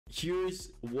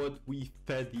here's what we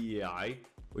fed the AI,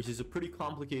 which is a pretty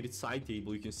complicated side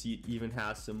table. You can see it even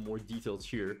has some more details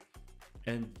here.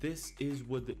 And this is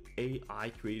what the AI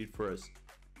created for us.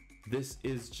 This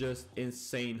is just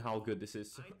insane how good this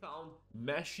is. I found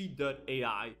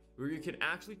Meshy.ai, where you can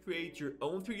actually create your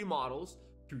own 3D models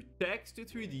through text to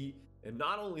 3D, and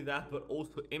not only that, but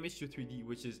also image to 3D,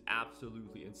 which is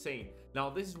absolutely insane.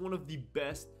 Now, this is one of the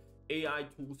best AI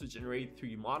tools to generate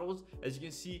 3D models. As you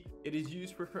can see, it is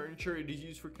used for furniture, it is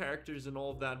used for characters and all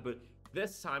of that, but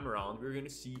this time around, we're going to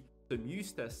see some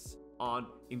use tests on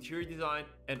interior design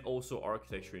and also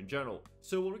architecture in general.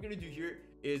 So what we're going to do here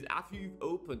is, after you've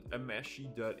opened a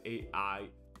Meshy.ai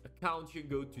account, you can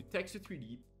go to text to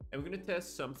 3D, and we're going to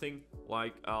test something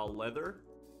like a leather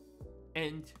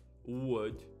and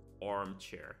wood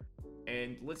armchair.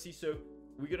 And let's see, so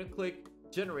we're going to click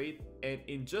generate, and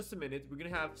in just a minute we're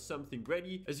gonna have something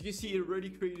ready. As you can see, it already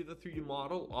created a 3D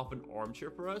model of an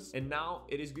armchair for us, and now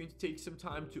it is going to take some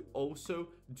time to also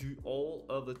do all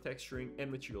of the texturing and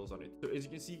materials on it. So as you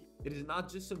can see, it is not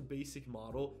just some basic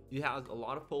model, it has a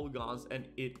lot of polygons, and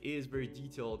it is very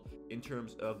detailed in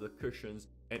terms of the cushions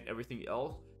and everything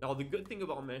else. Now, the good thing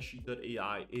about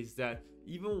Meshy.ai is that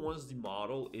even once the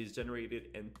model is generated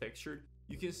and textured,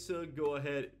 you can still go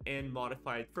ahead and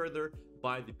modify it further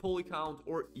by the poly count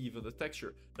or even the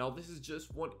texture. Now, this is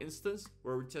just one instance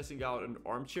where we're testing out an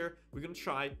armchair. We're gonna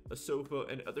try a sofa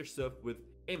and other stuff with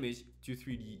image to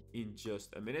 3D in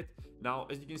just a minute. Now,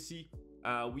 as you can see,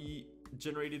 we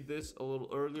generated this a little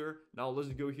earlier. Now let's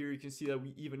go here. You can see that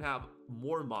we even have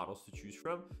more models to choose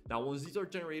from. Now, once these are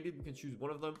generated, we can choose one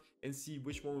of them and see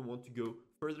which one we want to go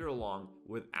further along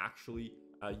with actually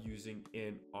using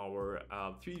in our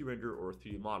 3D render or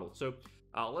 3D model. So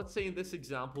let's say in this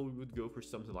example, we would go for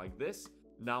something like this.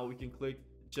 Now we can click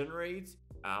generate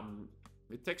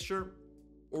the texture,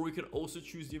 or we can also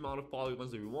choose the amount of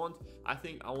polygons that we want. I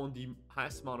think I want the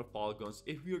highest amount of polygons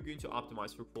if we are going to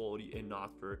optimize for quality and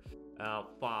not for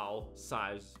file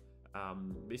size,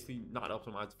 basically not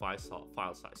optimized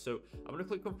file size. So I'm gonna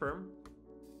click confirm,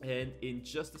 and in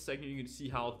just a second you're going to see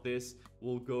how this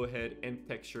will go ahead and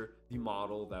texture the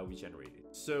model that we generated.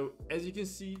 So as you can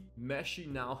see,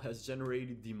 Meshy now has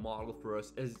generated the model for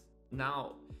us. As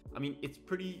now, I mean, it's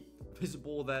pretty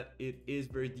visible that it is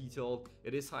very detailed,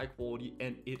 it is high quality,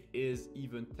 and it is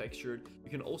even textured. You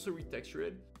can also retexture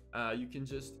it. You can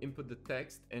just input the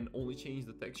text and only change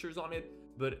the textures on it,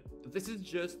 but this is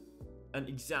just an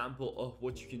example of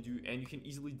what you can do, and you can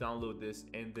easily download this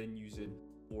and then use it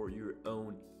for your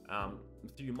own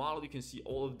 3D model. You can see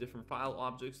all of the different file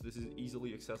objects. This is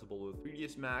easily accessible with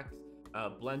 3ds Max,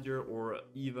 Blender, or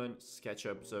even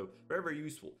SketchUp. So very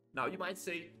useful. Now you might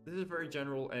say this is very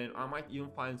general and I might even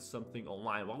find something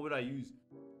online. Why would I use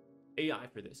AI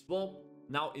for this? Well,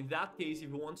 now in that case,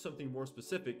 if you want something more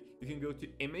specific, you can go to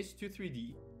image to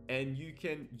 3D, and you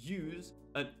can use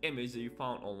an image that you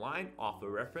found online off a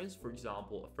reference. For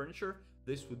example, a furniture.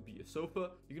 This would be a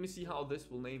sofa. You're gonna see how this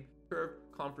will name curved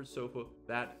comfort sofa.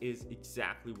 That is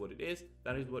exactly what it is.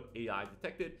 That is what AI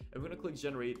detected. And we're gonna click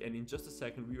generate, and in just a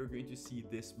second we are going to see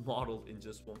this model in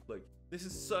just one click. This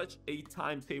is such a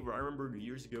time saver. I remember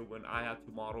years ago when I had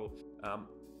to model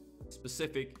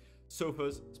specific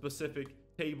sofas, specific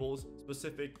tables,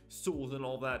 specific stools and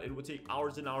all that. It would take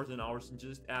hours and hours and hours and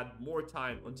just add more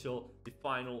time until the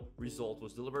final result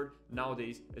was delivered.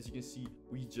 Nowadays, as you can see,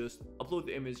 we just upload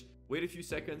the image, wait a few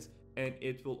seconds, and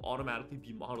it will automatically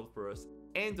be modeled for us,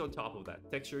 and on top of that,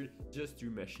 textured just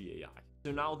through Meshy AI.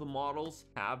 So now the models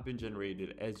have been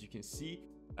generated, as you can see.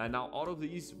 And now out of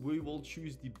these, we will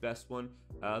choose the best one,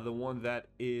 the one that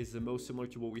is the most similar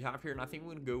to what we have here, and I think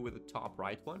we're gonna go with the top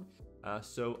right one.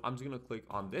 So I'm just gonna click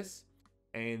on this,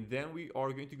 and then we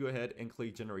are going to go ahead and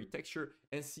click generate texture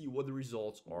and see what the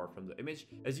results are from the image.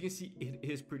 As you can see, it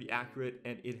is pretty accurate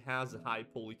and it has a high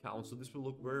poly count, so this will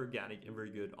look very organic and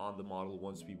very good on the model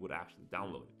once we would actually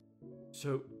download it.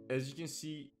 So as you can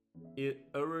see, it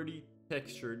already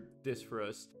textured this for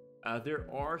us. There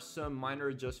are some minor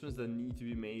adjustments that need to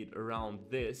be made around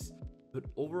this, but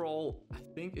overall I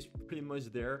think it's pretty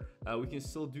much there. We can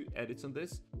still do edits on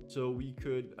this, so we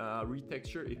could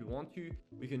retexture if we want to.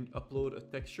 We can upload a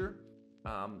texture,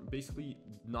 basically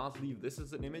not leave this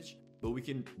as an image, but we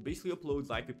can basically upload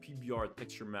like a PBR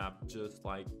texture map, just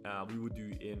like we would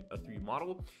do in a 3D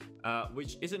model,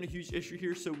 which isn't a huge issue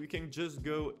here. So we can just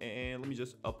go and let me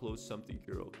just upload something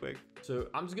here real quick. So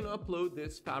I'm just gonna upload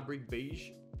this fabric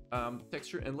beige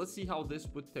texture, and let's see how this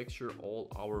would texture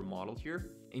all our model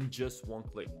here in just one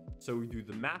click. So we do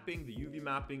the mapping, the UV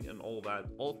mapping, and all that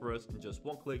all for us in just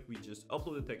one click. We just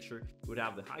upload the texture, would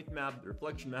have the height map, the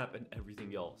reflection map, and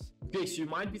everything else. Okay, so you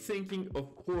might be thinking,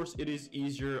 of course it is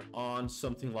easier on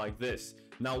something like this.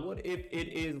 Now what if it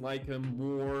is like a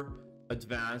more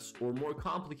advanced or more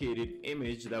complicated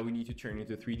image that we need to turn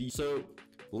into 3D? So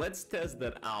let's test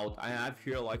that out. I have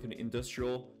here like an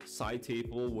industrial side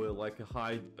table with like a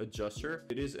height adjuster.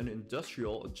 It is an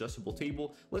industrial adjustable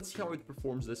table. Let's see how it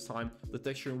performs this time. The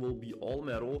texture will be all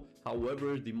metal.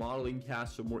 However, the modeling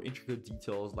has some more intricate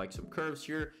details like some curves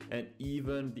here, and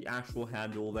even the actual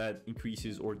handle that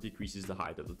increases or decreases the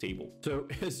height of the table. So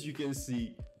as you can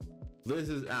see, this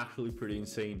is actually pretty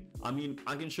insane. I mean,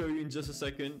 I can show you in just a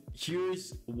second.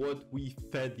 Here's what we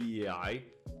fed the AI,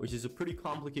 which is a pretty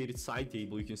complicated side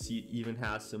table. You can see it even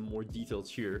has some more details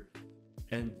here.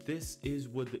 And this is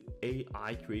what the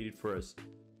AI created for us.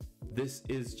 This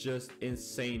is just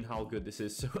insane how good this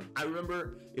is. So I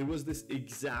remember it was this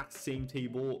exact same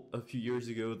table a few years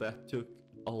ago that took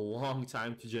a long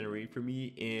time to generate for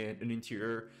me in an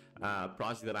interior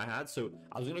project that I had. So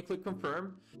I was gonna click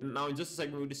confirm. Now in just a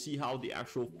second, we're going to see how the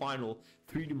actual final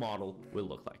 3D model will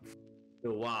look like.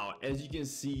 So wow, as you can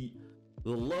see, the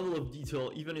level of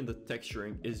detail even in the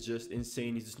texturing is just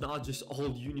insane. It's not just all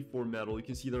uniform metal. You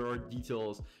can see there are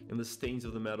details in the stains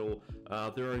of the metal.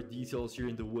 There are details here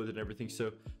in the wood and everything.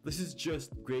 So this is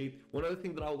just great. One other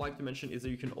thing that I would like to mention is that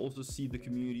you can also see the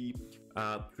community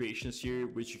creations here,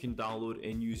 which you can download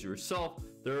and use yourself.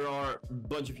 There are a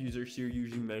bunch of users here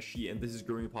using Meshy, and this is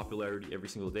growing in popularity every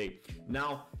single day.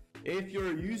 Now, if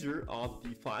you're a user of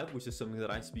D5, which is something that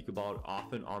I speak about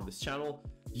often on this channel,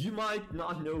 you might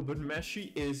not know, but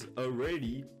Meshy is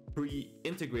already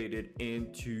pre-integrated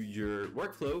into your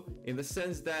workflow, in the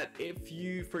sense that if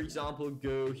you, for example,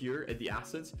 go here at the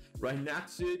assets, right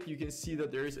next to it, you can see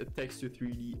that there is a text to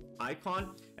 3D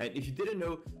icon. And if you didn't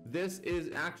know, this is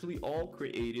actually all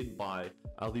created by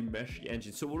the Meshy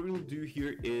engine. So what we'll do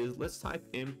here is let's type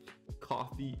in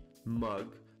coffee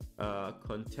mug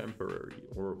contemporary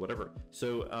or whatever.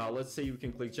 So let's say we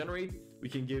can click generate. We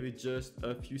can give it just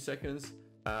a few seconds.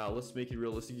 Let's make it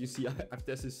realistic. You see, I've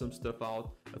tested some stuff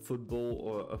out: a football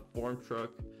or a farm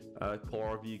truck,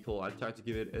 car, vehicle. I tried to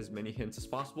give it as many hints as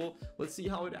possible. Let's see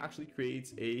how it actually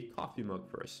creates a coffee mug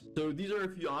for us. So these are a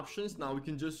few options. Now we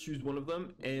can just choose one of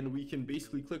them, and we can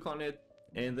basically click on it,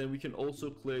 and then we can also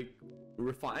click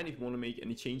refine if you want to make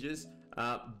any changes,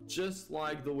 just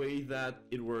like the way that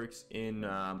it works in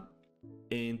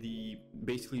the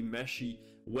basically Meshy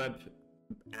web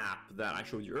app that I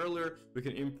showed you earlier. We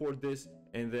can import this,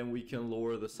 and then we can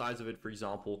lower the size of it, for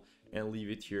example, and leave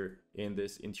it here in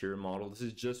this interior model. This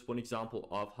is just one example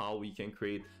of how we can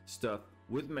create stuff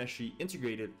with Meshy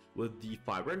integrated with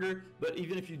D5 render. But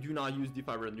even if you do not use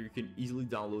D5 render, you can easily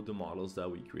download the models that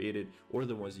we created or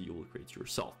the ones that you will create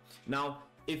yourself. Now,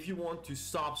 if you want to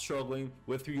stop struggling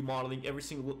with 3D modeling every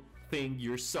single thing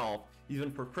yourself, even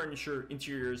for furniture,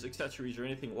 interiors, accessories, or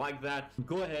anything like that,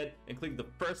 go ahead and click the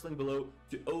first link below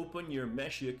to open your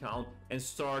Meshy account and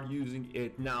start using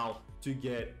it now to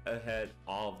get ahead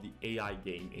of the AI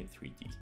game in 3D.